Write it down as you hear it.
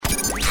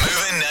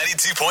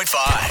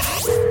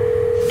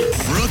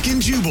92.5. Brooke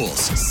and Jubal's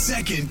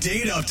second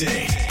date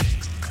update.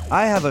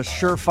 I have a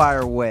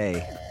surefire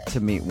way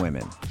to meet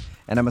women.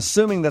 And I'm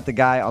assuming that the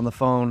guy on the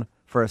phone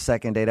for a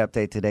second date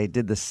update today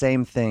did the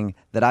same thing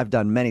that I've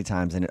done many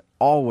times, and it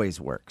always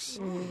works.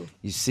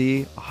 You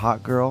see a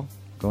hot girl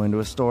go into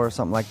a store or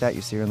something like that.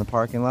 You see her in the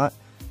parking lot.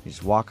 You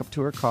just walk up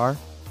to her car,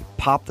 you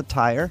pop the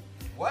tire,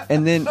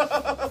 and then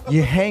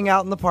you hang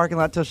out in the parking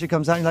lot till she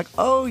comes out. And you're like,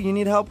 oh, you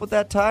need help with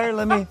that tire?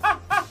 Let me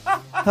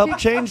help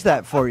change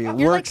that for you.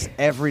 Works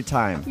every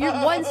time. You're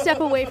one step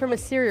away from a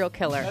serial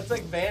killer. That's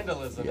like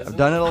vandalism, isn't I've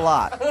done it a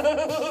lot.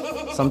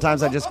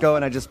 Sometimes I just go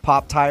and I just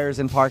pop tires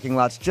in parking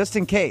lots just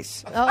in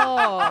case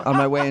on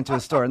my way into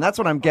a store. And that's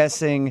what I'm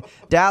guessing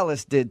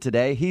Dallas did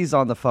today. He's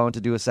on the phone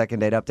to do a second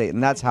date update,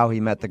 and that's how he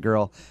met the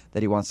girl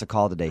that he wants to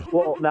call today.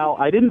 Well, now,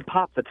 I didn't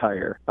pop the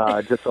tire.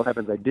 Just so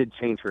happens I did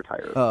change her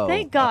tire. Oh,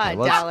 Thank God, okay.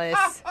 Well,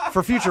 Dallas.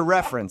 for future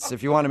reference,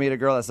 if you want to meet a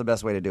girl, that's the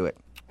best way to do it.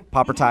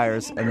 Pop her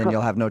tires, and then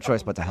you'll have no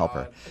choice but to help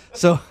her.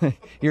 So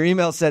your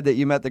email said that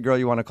you met the girl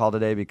you want to call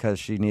today because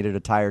she needed a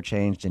tire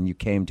changed, and you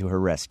came to her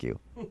rescue.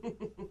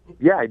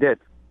 Yeah, I did.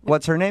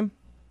 What's her name?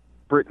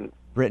 Brittany.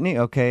 Brittany?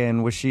 Okay,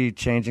 and was she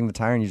changing the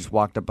tire, and you just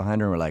walked up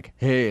behind her and were like,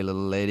 hey,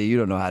 little lady, you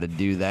don't know how to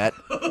do that.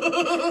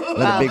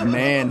 Let a big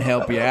man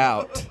help you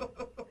out.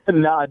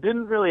 No, it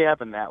didn't really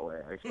happen that way.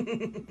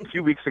 A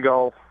few weeks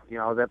ago,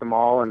 I was at the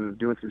mall and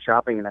doing some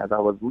shopping, and as I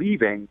was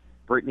leaving,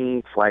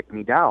 Brittany flagged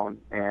me down,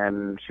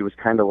 and she was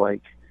kind of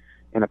like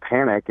in a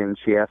panic, and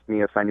she asked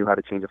me if I knew how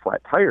to change a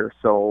flat tire.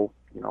 So,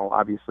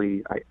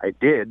 obviously I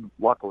did,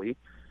 luckily,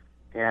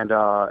 and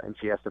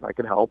she asked if I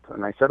could help,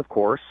 and I said, of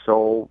course.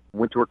 So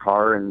went to her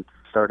car and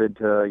started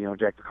to,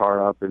 jack the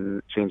car up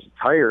and change the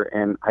tire,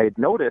 and I had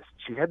noticed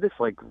she had this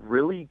like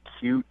really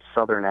cute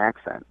Southern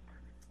accent.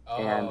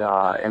 And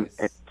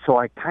so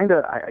I kind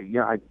of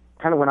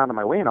went out of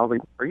my way, and I was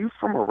like, "Are you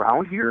from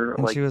around here?"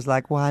 And she was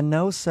like, "Why,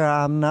 no, sir,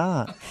 I'm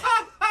not.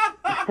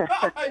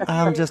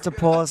 I'm just a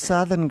poor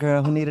Southern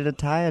girl who needed a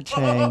tire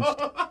changed.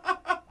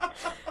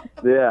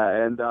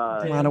 Yeah, and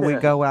why don't we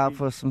go out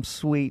for some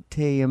sweet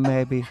tea and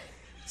maybe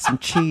some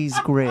cheese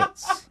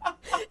grits?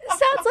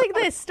 Sounds like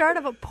the start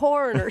of a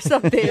porn or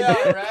something. Yeah,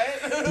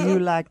 right? Do you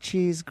like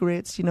cheese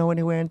grits?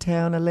 Anywhere in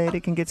town a lady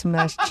can get some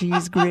nice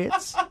cheese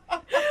grits?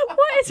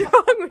 What is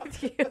wrong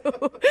with you?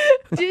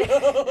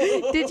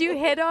 Did you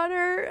hit on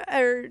her,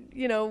 or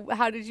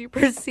how did you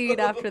proceed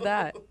after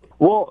that?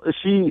 Well,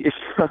 she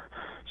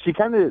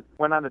kind of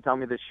went on to tell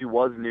me that she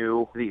was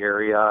new to the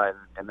area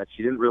and that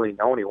she didn't really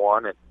know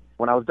anyone. And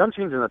when I was done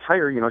changing the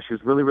tire, she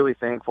was really, really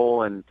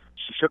thankful, and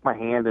she shook my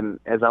hand. And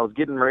as I was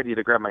getting ready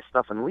to grab my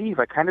stuff and leave,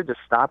 I kind of just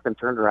stopped and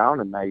turned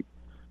around, and I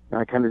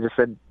kind of just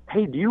said,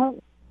 "Hey, do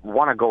you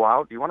want to go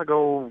out? Do you want to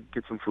go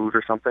get some food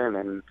or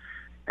something?"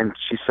 And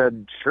she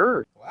said,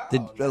 "Sure."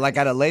 Did, like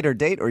at a later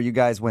date, or you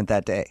guys went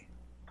that day?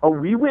 Oh,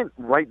 we went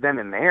right then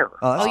and there.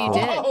 Oh, that's you cool.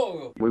 did?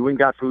 Oh. We went and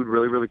got food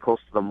really, really close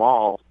to the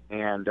mall,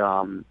 and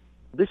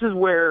this is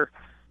where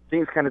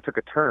things kind of took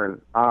a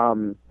turn.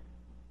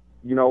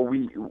 We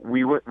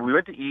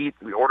went to eat,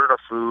 we ordered our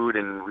food,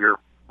 and we were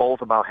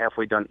both about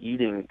halfway done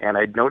eating, and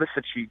I noticed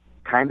that she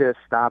kind of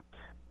stopped,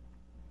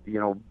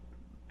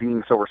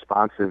 being so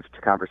responsive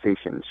to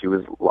conversation. She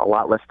was a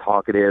lot less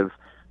talkative.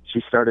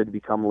 She started to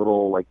become a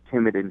little,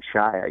 timid and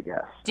shy, I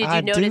guess. Did you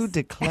I notice? do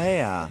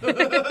declare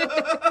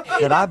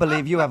that I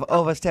believe you have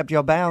overstepped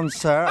your bounds,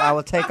 sir. I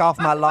will take off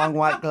my long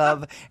white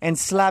glove and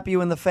slap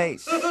you in the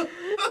face.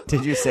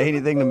 Did you say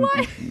anything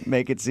to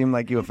make it seem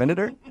like you offended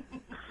her?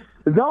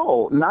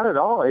 No, not at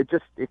all. It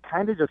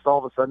kind of just all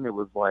of a sudden it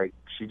was like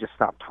she just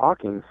stopped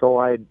talking. So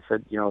I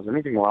said, is there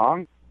anything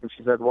wrong? And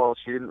she said, well,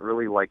 she didn't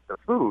really like the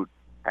food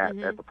at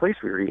the place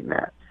we were eating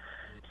at.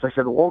 So I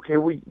said, well, okay,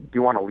 do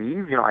you want to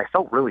leave? I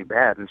felt really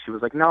bad. And she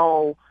was like,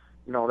 no,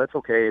 that's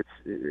okay.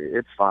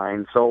 It's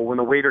fine. So when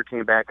the waiter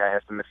came back, I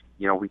asked him if,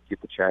 we could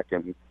get the check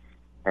and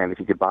if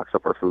he could box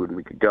up our food and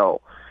we could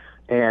go.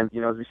 And,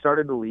 as we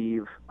started to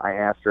leave, I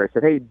asked her, I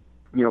said, hey,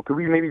 could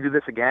we maybe do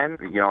this again,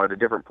 at a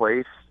different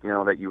place,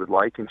 that you would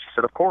like? And she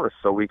said, of course.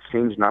 So we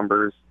exchanged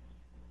numbers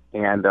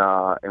and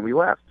we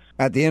left.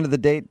 At the end of the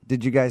date,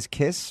 did you guys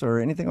kiss or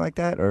anything like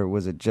that? Or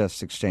was it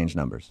just exchange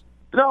numbers?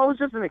 No, it was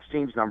just an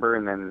exchange number,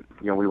 and then,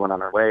 we went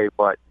on our way.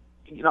 But,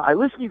 I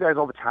listen to you guys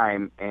all the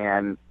time,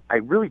 and I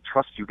really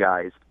trust you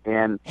guys.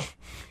 And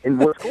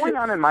what's going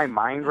on in my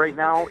mind right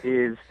now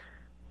is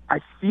I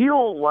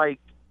feel like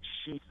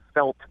she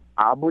felt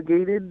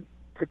obligated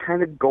to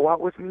kind of go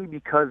out with me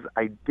because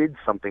I did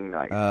something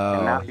nice,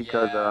 and not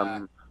because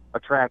I'm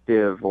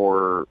attractive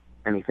or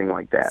anything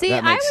like that. See,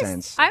 that makes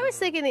sense. I was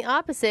thinking the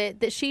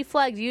opposite, that she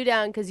flagged you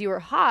down because you were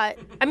hot.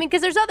 I mean,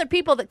 because there's other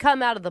people that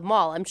come out of the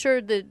mall. I'm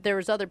sure that there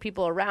was other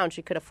people around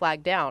she could have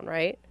flagged down,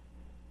 right?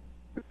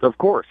 Of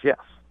course, yes.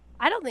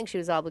 I don't think she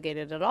was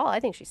obligated at all. I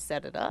think she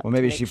set it up. Well,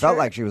 maybe she felt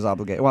like she was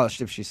obligated. Well,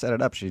 if she set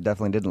it up, she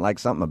definitely didn't like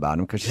something about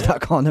him because she's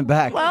not calling him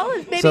back. Well,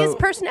 maybe his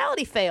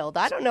personality failed.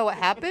 I don't know what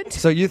happened.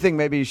 So you think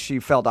maybe she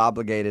felt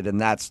obligated and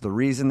that's the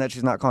reason that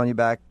she's not calling you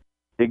back?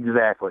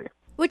 Exactly.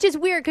 Which is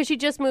weird because she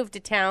just moved to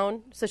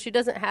town, so she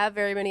doesn't have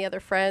very many other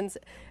friends.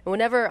 And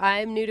whenever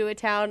I'm new to a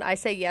town, I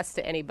say yes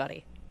to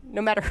anybody,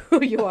 no matter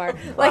who you are.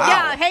 Like,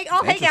 yeah, hey,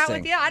 I'll hang out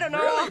with you. I don't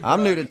know.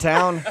 I'm new to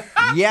town.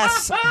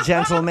 Yes,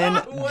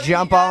 gentlemen,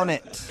 jump on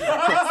it.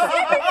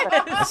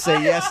 I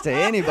say yes to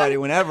anybody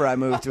whenever I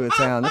move to a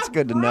town. That's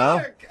good to know.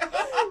 To go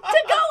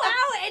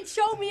out and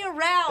show me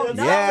around.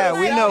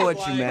 Yeah, we know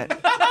what you meant.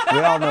 We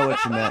all know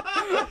what you meant.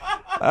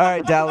 All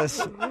right,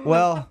 Dallas.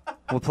 Well,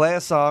 we'll play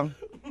a song.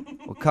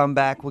 We'll come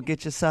back. We'll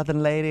get your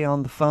Southern lady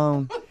on the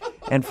phone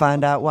and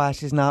find out why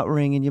she's not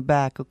ringing you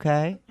back,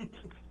 okay?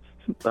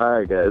 All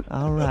right, guys.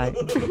 All right.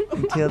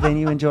 Until then,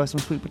 you enjoy some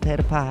sweet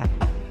potato pie.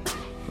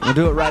 We'll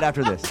do it right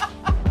after this.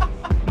 Moving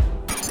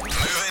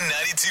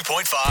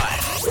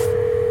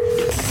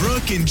 92.5.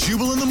 Brooke and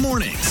Jubal in the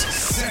mornings.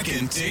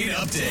 Second date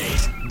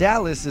update.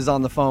 Dallas is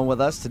on the phone with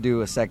us to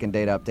do a second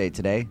date update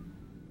today.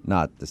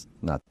 Not the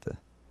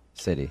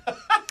city.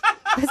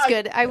 That's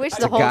good. I wish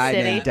the A whole guy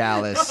city. named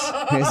Dallas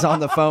is on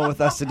the phone with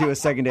us to do a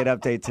second date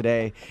update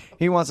today.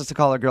 He wants us to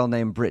call a girl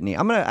named Brittany.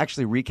 I'm going to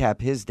actually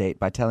recap his date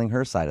by telling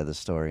her side of the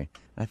story.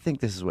 I think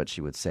this is what she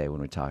would say when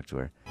we talk to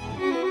her.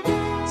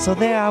 So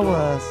there I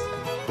was.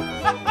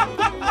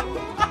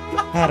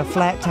 Had a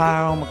flat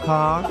tire on my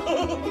car,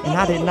 and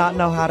I did not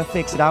know how to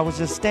fix it. I was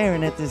just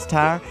staring at this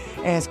tire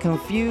as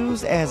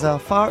confused as a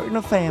fart in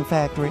a fan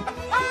factory.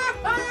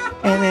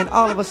 And then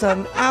all of a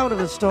sudden, out of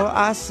the store,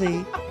 I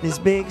see this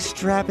big,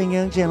 strapping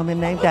young gentleman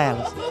named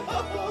Dallas.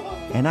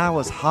 And I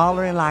was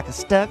hollering like a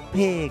stuck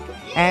pig,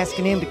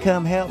 asking him to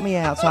come help me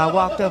out. So I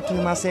walked up to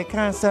him. I said,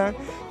 "Kind sir,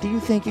 do you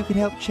think you could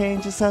help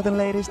change the Southern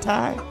lady's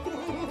tire?"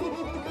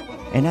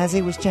 And as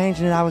he was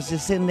changing it, I was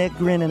just sitting there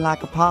grinning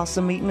like a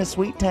possum eating a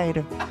sweet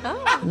tater,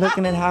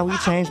 looking at how he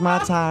changed my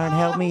tire and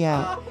helped me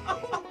out.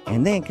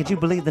 And then, could you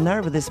believe the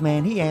nerve of this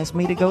man? He asked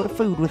me to go to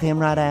food with him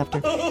right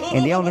after.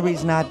 And the only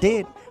reason I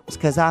did was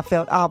because I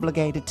felt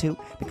obligated to,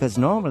 because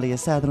normally a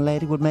Southern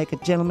lady would make a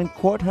gentleman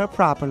court her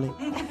properly.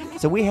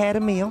 So we had a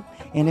meal,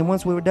 and then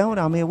once we were done with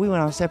our meal, we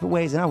went our separate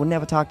ways, and I would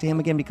never talk to him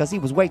again because he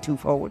was way too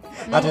forward.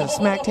 I just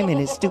smacked him in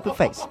his stupid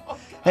face.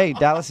 Hey,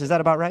 Dallas, is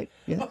that about right?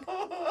 Yeah.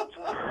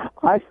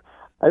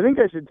 I think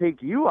I should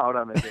take you out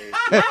on a date.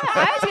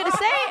 I was going to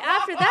say,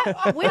 after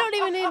that, we don't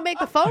even need to make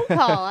the phone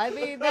call. I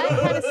mean, that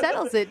kind of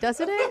settles it,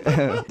 doesn't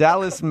it?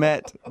 Dallas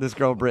met this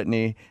girl,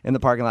 Brittany, in the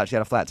parking lot. She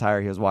had a flat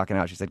tire. He was walking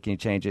out. She said, "Can you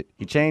change it?"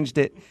 He changed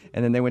it,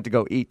 and then they went to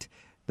go eat.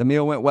 The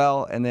meal went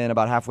well, and then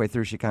about halfway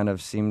through, she kind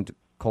of seemed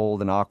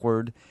cold and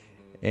awkward.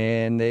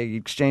 And they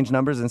exchanged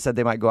numbers and said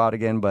they might go out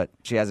again, but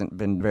she hasn't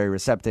been very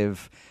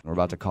receptive. We're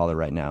about to call her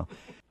right now.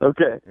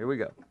 Okay. Here we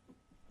go.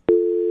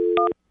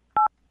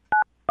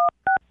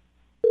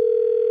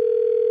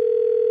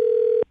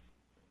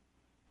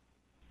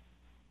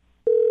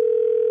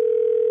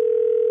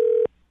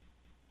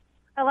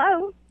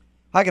 Hello,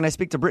 Hi, can I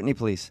speak to Brittany,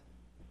 please?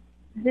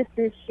 this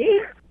is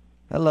she.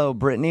 Hello,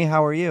 Brittany.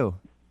 How are you?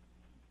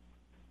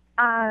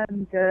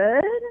 I'm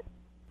good.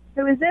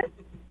 Who is this?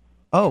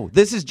 Oh,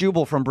 this is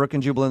Jubal from Brooke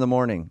and Jubal in the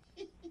Morning.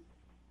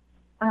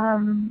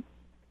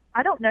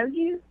 I don't know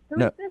you.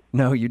 Who is this?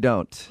 No, you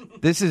don't.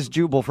 This is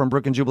Jubal from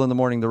Brooke and Jubal in the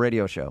Morning, the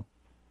radio show.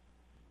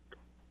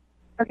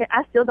 Okay,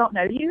 I still don't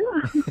know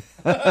you.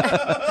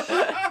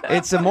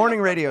 It's a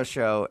morning radio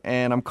show,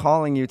 and I'm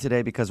calling you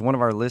today because one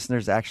of our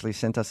listeners actually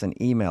sent us an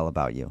email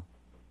about you.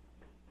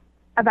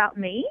 About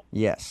me?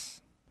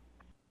 Yes.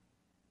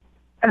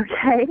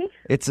 Okay.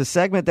 It's a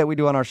segment that we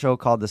do on our show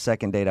called the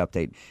Second Date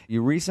Update.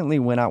 You recently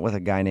went out with a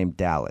guy named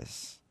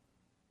Dallas.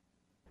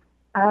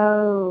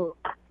 Oh.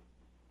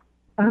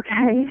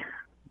 Okay.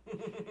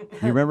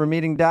 You remember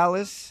meeting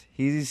Dallas?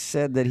 He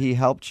said that he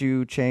helped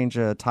you change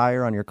a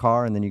tire on your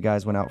car, and then you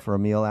guys went out for a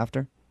meal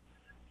after?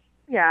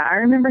 Yeah, I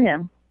remember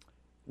him.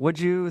 What'd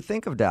you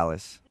think of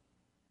Dallas?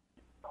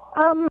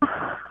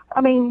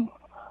 I mean,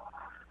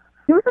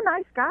 he was a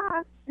nice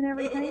guy and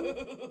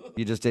everything.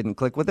 You just didn't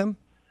click with him?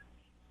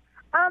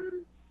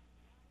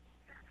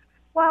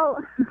 Well,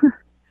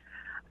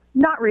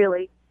 not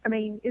really. I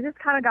mean, it just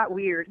kind of got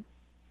weird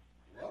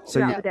So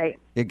throughout the date.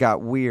 it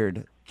got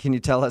weird. Can you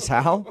tell us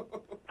how?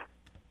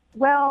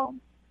 Well,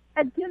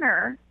 at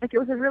dinner, like it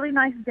was a really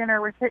nice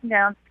dinner, we're sitting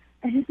down,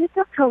 and he gets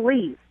up to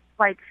leave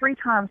like 3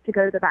 times to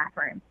go to the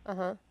bathroom,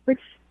 which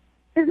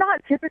is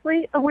not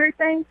typically a weird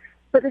thing,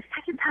 but the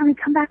second time he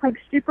come back like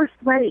super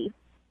sweaty.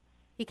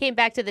 He came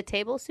back to the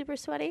table super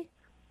sweaty?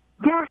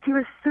 Yes, he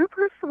was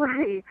super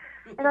sweaty,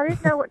 and I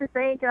didn't know what to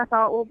think, and I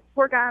thought, well,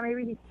 poor guy,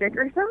 maybe he's sick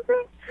or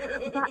something.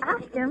 So I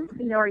asked him,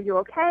 are you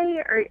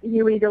okay, or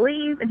you need to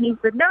leave? And he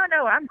said, no,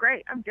 I'm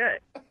great, I'm good.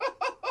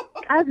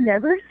 I've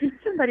never seen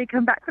somebody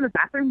come back from the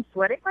bathroom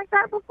sweating like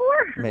that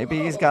before. Maybe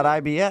he's got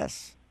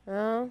IBS.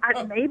 Oh.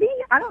 Maybe.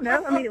 I don't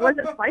know. I mean, it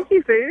wasn't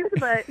spicy food,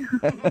 but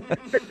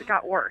it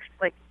got worse.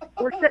 Like,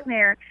 we're sitting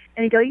there,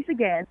 and he leaves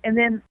again, and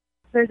then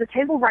there's a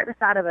table right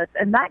beside of us,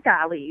 and that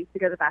guy leaves to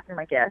go to the bathroom,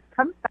 I guess,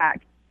 comes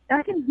back, and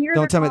I can hear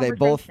Don't their tell me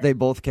conversation. they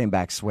both came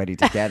back sweaty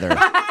together.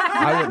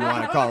 I wouldn't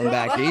want to call him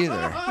back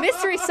either.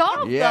 Mystery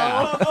solved,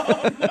 Yeah.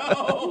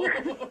 though.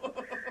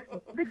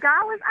 The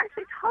guy was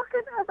actually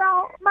talking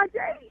about my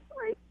date.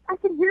 Like, I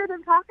could hear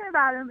them talking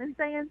about him and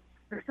saying,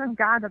 there's some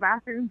guy in the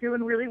bathroom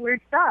doing really weird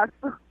stuff.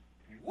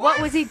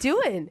 What was he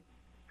doing?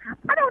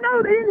 I don't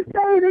know. They didn't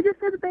say. They just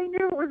said that they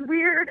knew it was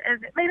weird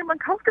and it made them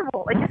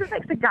uncomfortable. Like, if it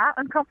makes a guy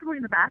uncomfortable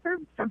in the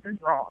bathroom,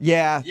 something's wrong.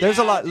 Yeah, there's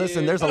a lot. dude.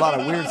 Listen, there's a lot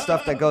of weird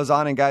stuff that goes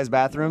on in guys'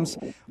 bathrooms.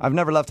 I've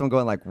never left them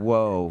going like,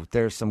 whoa,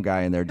 there's some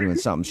guy in there doing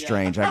something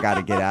strange. I got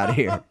to get out of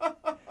here.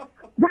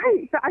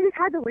 Right. So I just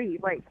had to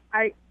leave. Like,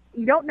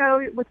 you don't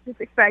know what to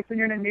expect when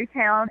you're in a new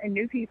town and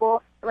new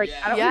people. Like,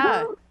 I don't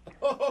know.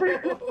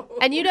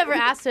 And you never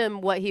asked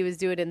him what he was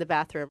doing in the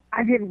bathroom.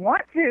 I didn't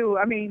want to.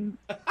 I mean,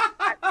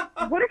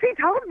 what if he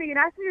told me and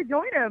asked me to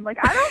join him? Like,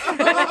 I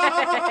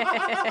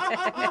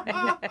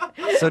don't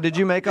know. So did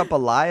you make up a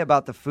lie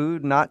about the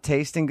food not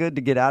tasting good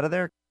to get out of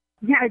there?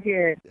 Yeah, I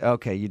did.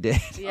 Okay, you did.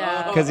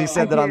 Yeah. Because he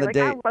said that on the Like,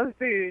 date. I love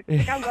food.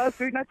 I love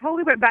food. And I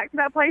totally went back to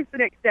that place the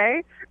next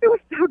day. It was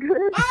so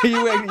good.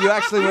 You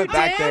actually went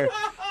back there.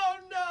 Oh,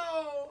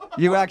 no.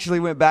 You actually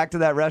went back to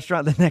that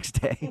restaurant the next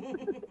day.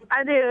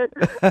 I did.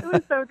 It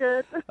was so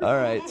good. All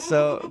right,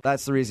 so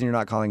that's the reason you're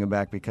not calling him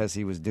back, because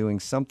he was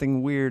doing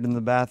something weird in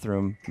the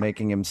bathroom,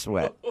 making him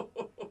sweat.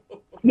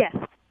 Yes,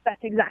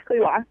 that's exactly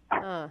why.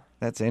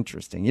 That's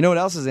interesting. You know what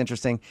else is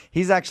interesting?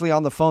 He's actually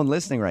on the phone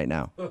listening right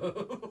now.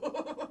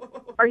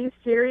 Are you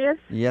serious?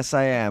 Yes,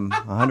 I am.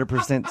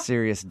 100%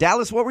 serious.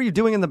 Dallas, what were you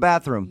doing in the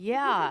bathroom?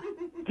 Yeah.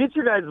 Get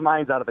your guys'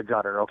 minds out of the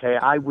gutter, okay?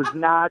 I was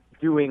not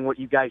doing what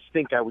you guys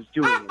think I was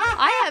doing.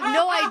 I have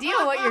no idea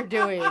what you're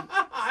doing.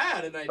 I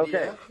had an idea.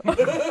 Okay.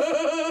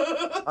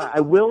 I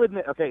will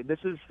admit,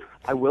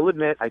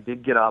 I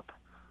did get up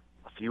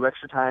a few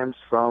extra times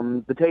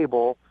from the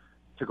table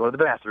to go to the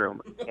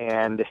bathroom.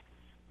 And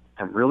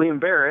I'm really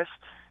embarrassed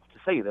to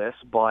say this,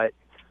 but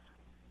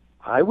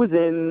I was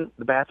in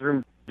the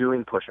bathroom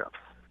doing push-ups.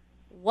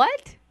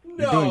 What?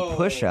 You're doing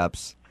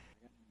push-ups.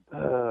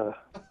 Why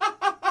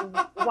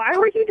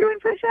were you doing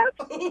push-ups?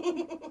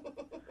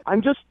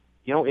 I'm just,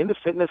 into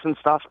fitness and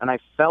stuff, and I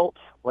felt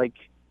like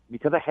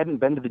because I hadn't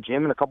been to the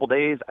gym in a couple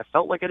days, I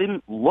felt like I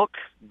didn't look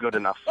good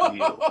enough for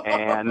you.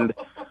 And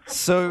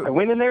So I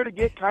went in there to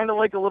get kind of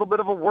like a little bit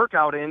of a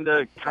workout in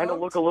to kind of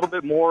look a little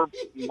bit more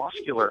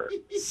muscular.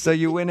 So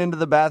you went into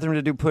the bathroom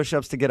to do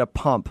push-ups to get a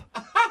pump.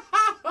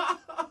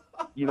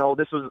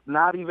 This was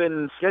not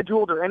even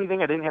scheduled or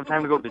anything. I didn't have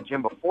time to go to the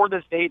gym before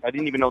this date. I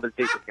didn't even know this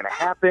date was going to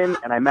happen.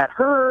 And I met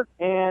her,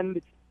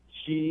 and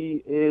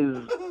she is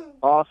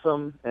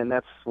awesome, and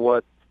that's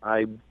what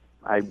I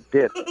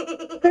did.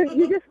 So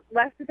you just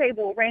left the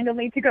table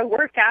randomly to go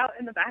work out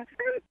in the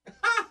bathroom?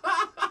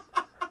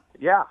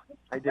 Yeah,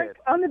 I did.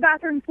 On the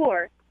bathroom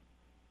floor?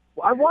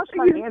 Well, I washed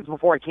my hands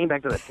before I came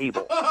back to the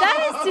table.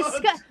 That is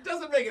disgusting.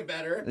 Doesn't make it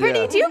better.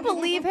 Brittany, do you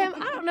believe him? I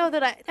don't know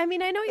that I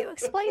mean, I know you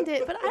explained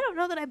it, but I don't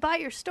know that I buy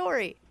your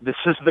story. This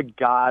is the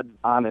God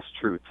honest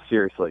truth,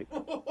 seriously.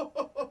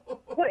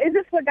 Well, is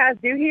this what guys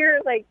do here?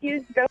 Like,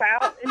 you just go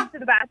out into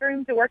the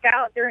bathroom to work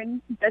out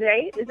during the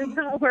date? Is this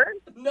how it works?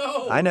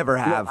 No. I never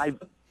have.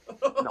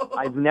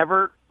 I've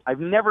never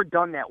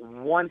done that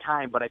one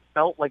time, but I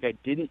felt like I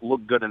didn't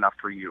look good enough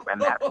for you, and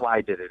that's why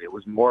I did it. It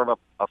was more of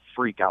a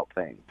freak out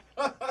thing.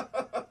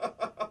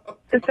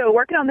 So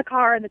working on the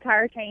car and the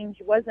tire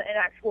change wasn't an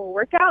actual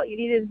workout? You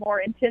needed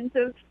more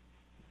intensive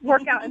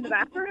workout in the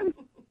bathroom?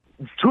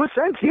 To a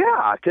sense,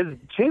 yeah, because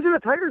changing the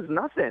tire is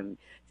nothing.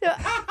 So,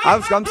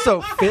 I'm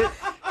so fit.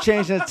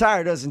 Changing the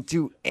tire doesn't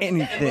do I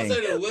anything.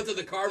 must have lifted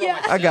the car by Yeah.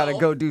 myself. I gotta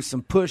go do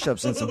some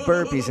push-ups and some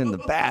burpees in the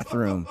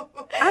bathroom.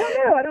 I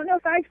don't know. I don't know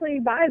if I actually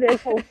buy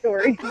this whole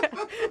story.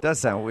 Does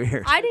sound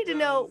weird. I need to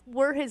know,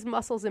 were his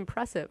muscles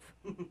impressive?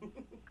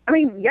 I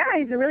mean, yeah,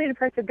 he's a really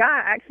impressive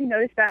guy. I actually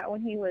noticed that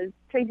when he was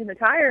changing the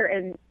tire,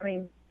 and, I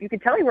mean, you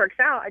could tell he works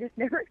out. I just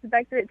never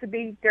expected it to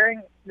be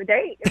during the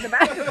date in the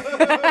bathroom.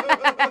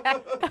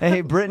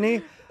 Hey,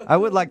 Brittany, I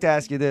would like to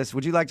ask you this.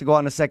 Would you like to go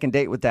on a second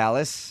date with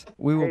Dallas?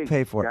 We will Hey,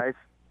 pay for guys, it.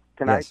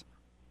 can Yes.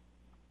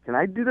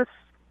 I do this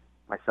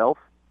myself?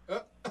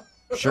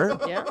 Sure.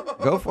 Yeah.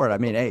 Go for it. I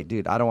mean, hey,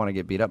 dude, I don't want to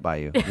get beat up by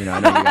you. I know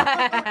you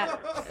got...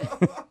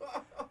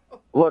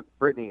 Look,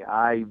 Brittany,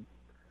 I'm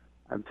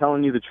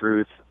telling you the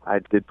truth. I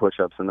did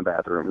push-ups in the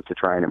bathroom to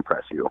try and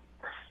impress you.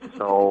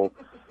 So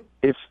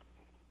if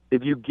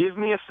you give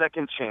me a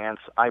second chance,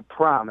 I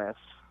promise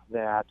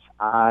that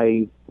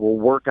I will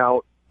work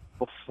out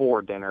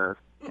before dinner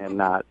and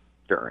not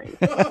during.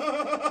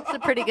 It's a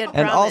pretty good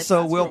And promise.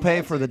 also, we'll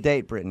pay for the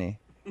date, Brittany.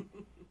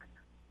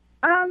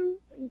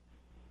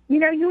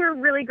 You were a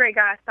really great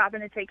guy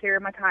stopping to take care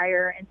of my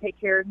tire and take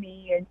care of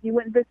me, and you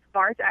went this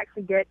far to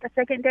actually get a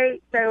second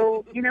date.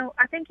 So,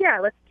 I think, yeah,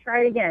 let's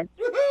try it again.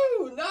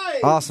 Woohoo!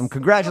 Nice. Awesome.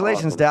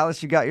 Congratulations, Awesome.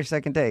 Dallas. You got your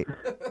second date.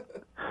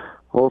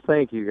 Well,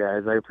 thank you,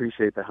 guys. I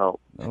appreciate the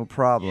help. No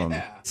problem.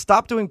 Yeah.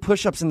 Stop doing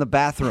push-ups in the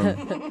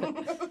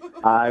bathroom.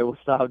 I will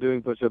stop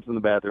doing push-ups in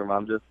the bathroom.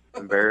 I'm just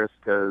embarrassed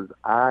because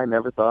I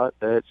never thought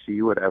that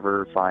she would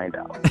ever find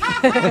out.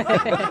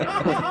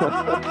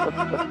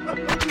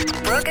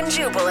 Brooke and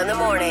Jubal in the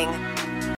morning.